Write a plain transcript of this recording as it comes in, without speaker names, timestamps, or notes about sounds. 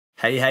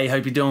Hey,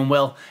 hope you're doing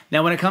well.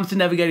 Now, when it comes to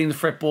navigating the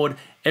fretboard,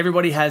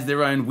 everybody has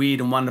their own weird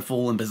and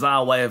wonderful and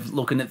bizarre way of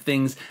looking at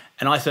things,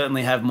 and I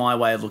certainly have my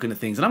way of looking at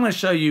things. And I'm going to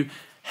show you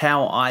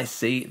how I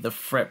see the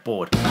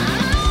fretboard.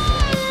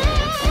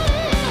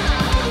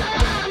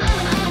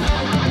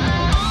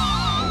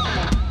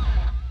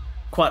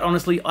 Quite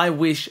honestly, I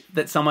wish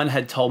that someone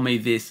had told me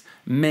this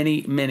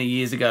many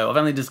years ago. I've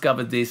only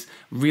discovered this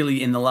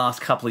really in the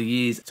last couple of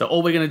years. So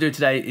all we're going to do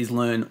today is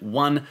learn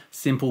one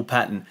simple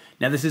pattern.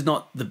 Now, this is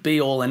not the be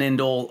all and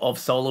end all of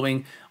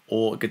soloing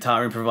or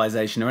guitar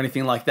improvisation or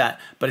anything like that,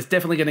 but it's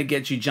definitely going to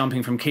get you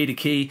jumping from key to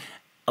key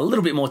a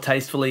little bit more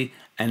tastefully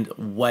and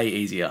way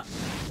easier.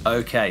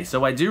 Okay,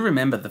 so I do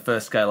remember the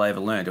first scale I ever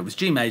learned. It was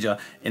G major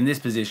in this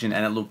position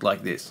and it looked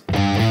like this.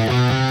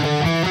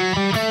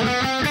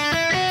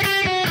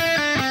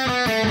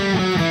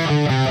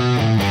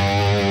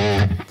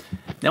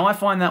 Now, I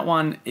find that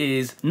one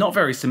is not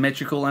very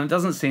symmetrical and it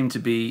doesn't seem to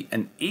be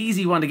an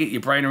easy one to get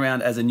your brain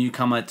around as a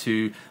newcomer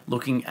to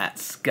looking at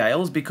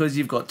scales, because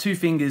you've got 2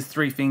 fingers,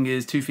 3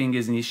 fingers, 2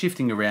 fingers, and you're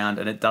shifting around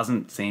and it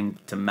doesn't seem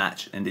to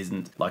match and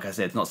isn't, like I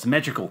said, it's not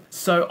symmetrical.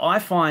 So I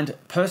find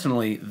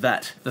personally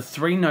that the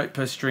 3-note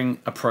per string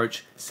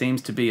approach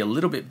seems to be a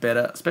little bit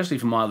better, especially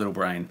for my little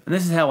brain. And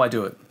this is how I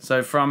do it.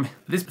 So from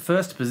this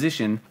first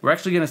position, we're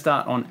actually going to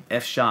start on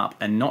F sharp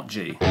and not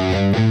G.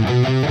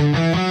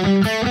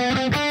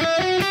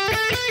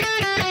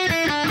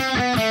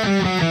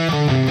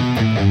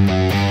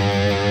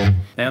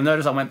 Now,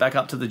 notice I went back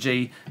up to the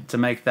G to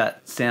make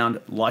that sound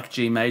like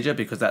G major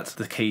because that's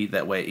the key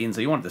that we're in, so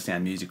you want it to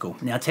sound musical.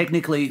 Now,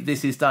 technically,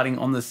 this is starting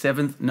on the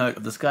 7th note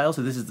of the scale,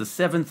 so this is the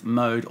 7th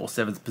mode or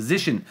 7th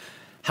position.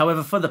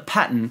 However, for the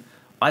pattern,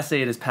 I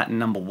see it as pattern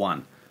number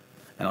 1,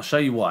 and I'll show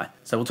you why.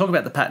 So we'll talk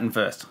about the pattern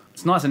first.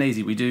 It's nice and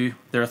easy.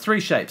 There are 3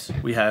 shapes.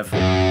 We have,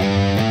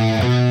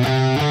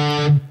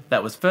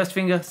 that was first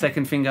finger,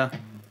 second finger,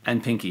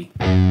 and pinky.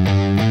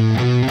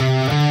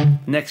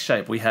 Next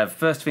shape, we have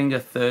first finger,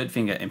 third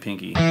finger, and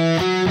pinky.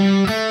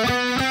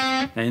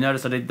 Now you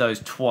notice I did those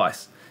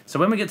twice. So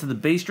when we get to the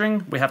B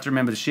string, we have to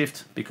remember to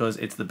shift because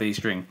it's the B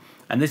string.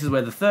 And this is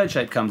where the third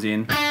shape comes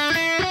in.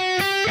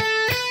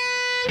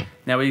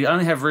 Now we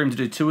only have room to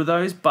do 2 of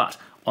those, but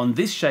on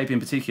this shape in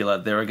particular,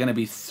 there are going to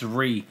be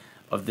 3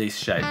 of this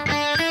shape.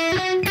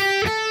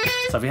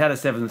 So if we had a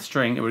 7th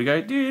string, it would go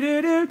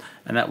do-do-do,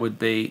 and that would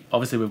be,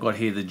 obviously we've got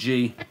here the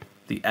G,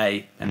 the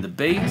A, and the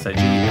B, so G,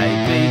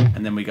 A, B,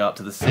 and then we go up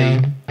to the C,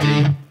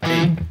 D,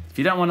 E. If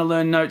you don't want to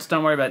learn notes,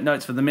 don't worry about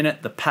notes for the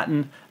minute. The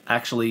pattern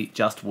actually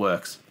just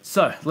works.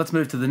 So let's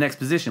move to the next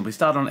position. We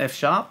start on F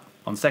sharp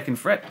on 2nd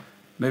fret,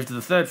 move to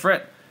the 3rd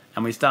fret,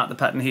 and we start the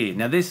pattern here.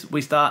 Now this,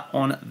 we start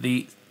on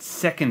the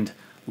 2nd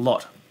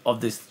lot of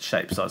this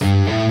shape, so it's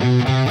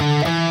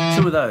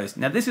 2 of those.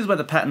 Now this is where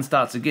the pattern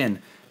starts again.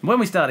 And when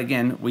we start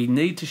again, we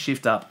need to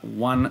shift up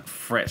 1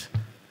 fret.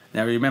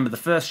 Now remember, the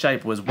first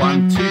shape was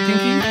 1, 2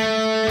 pinky,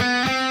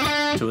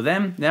 2 of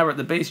them. Now we're at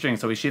the B string,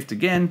 so we shift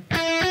again.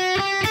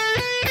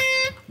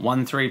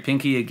 1, 3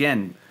 pinky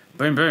again.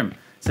 Boom, boom.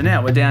 So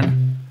now we're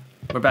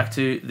back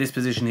to this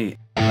position here.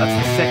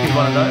 That's the 2nd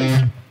one of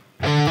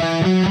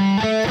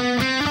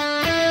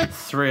those.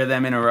 3 of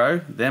them in a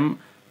row. Then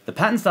the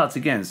pattern starts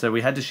again, so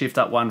we had to shift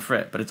up 1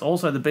 fret, but it's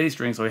also the B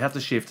string, so we have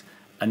to shift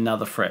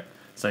another fret.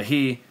 So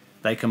here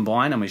they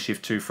combine and we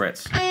shift 2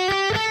 frets.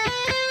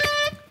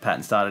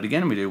 Pattern started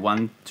again and we do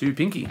 1, 2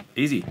 pinky.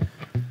 Easy.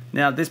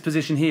 Now this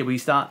position here, we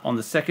start on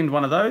the 2nd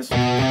one of those,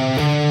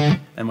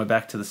 and we're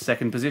back to the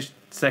 2nd position,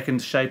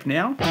 2nd shape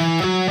now.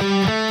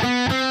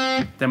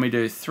 Then we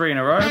do 3 in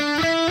a row.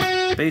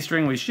 B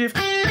string, we shift.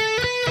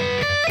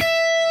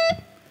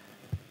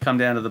 Come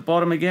down to the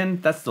bottom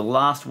again. That's the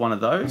last one of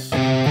those. So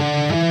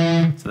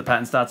the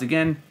pattern starts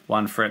again.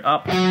 1 fret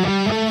up.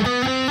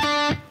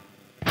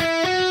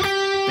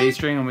 B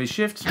string and we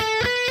shift.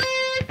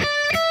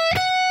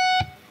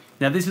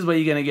 Now this is where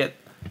you're going to get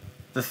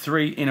the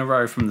 3 in a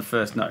row from the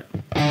first note.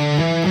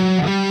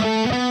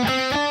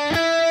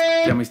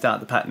 Then we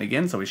start the pattern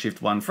again, so we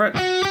shift 1 fret,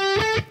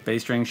 B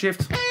string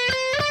shift.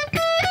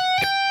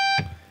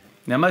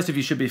 Now most of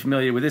you should be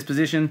familiar with this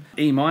position,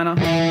 E minor.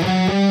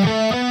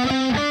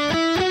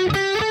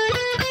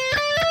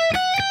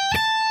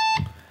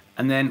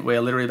 And then we're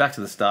literally back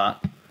to the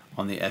start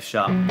on the F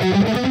sharp.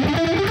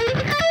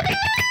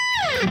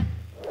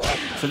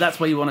 So that's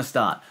where you want to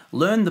start.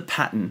 Learn the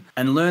pattern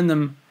and learn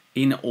them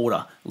in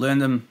order. Learn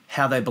them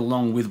how they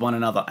belong with one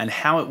another and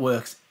how it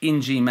works in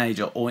G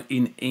major or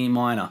in E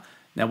minor.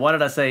 Now, why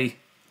did I say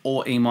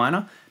or E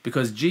minor?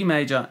 Because G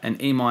major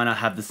and E minor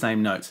have the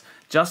same notes.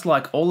 Just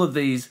like all of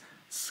these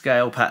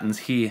scale patterns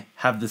here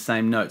have the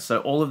same notes. So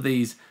all of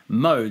these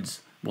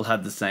modes will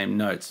have the same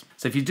notes.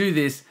 So if you do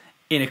this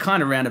in a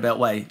kind of roundabout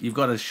way, you've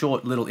got a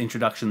short little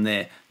introduction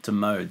there to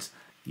modes.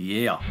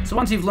 Yeah. So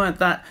once you've learnt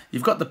that,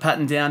 you've got the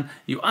pattern down,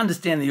 you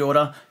understand the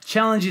order,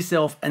 challenge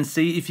yourself and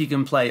see if you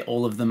can play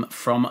all of them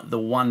from the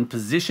 1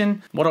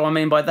 position. What do I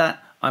mean by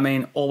that? I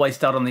mean, always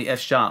start on the F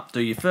sharp. Do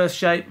your first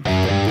shape,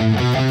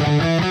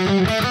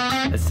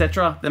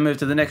 etc. Then move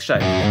to the next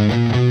shape.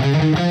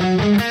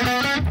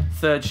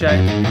 Third shape.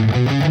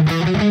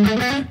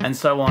 and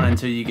so on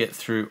until you get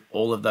through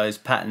all of those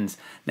patterns.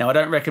 Now, I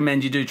don't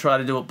recommend you try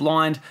to do it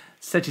blind.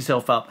 Set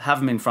yourself up, have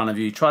them in front of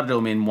you, try to do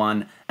them in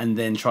one, and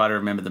then try to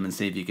remember them and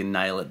see if you can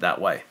nail it that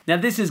way. Now,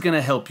 this is going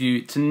to help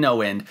you to no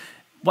end.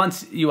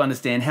 Once you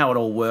understand how it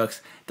all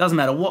works, doesn't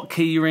matter what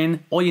key you're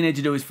in, all you need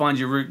to do is find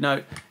your root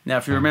note. Now,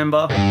 if you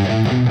remember,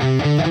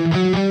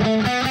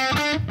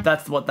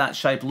 that's what that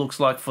shape looks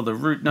like for the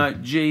root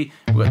note G.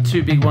 We've got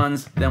 2 big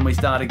ones, then we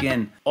start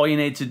again. All you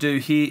need to do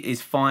here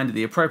is find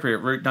the appropriate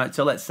root note.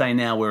 So let's say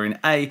now we're in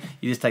A,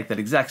 you just take that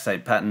exact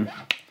same pattern,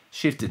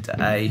 shift it to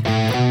A.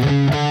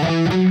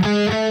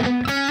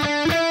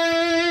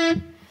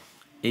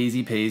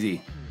 Easy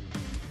peasy.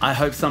 I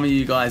hope some of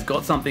you guys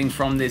got something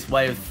from this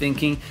way of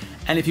thinking.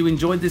 And if you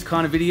enjoyed this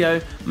kind of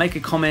video, make a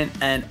comment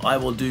and I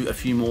will do a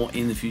few more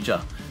in the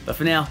future. But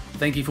for now,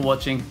 thank you for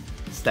watching.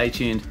 Stay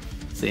tuned.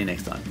 See you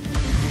next time.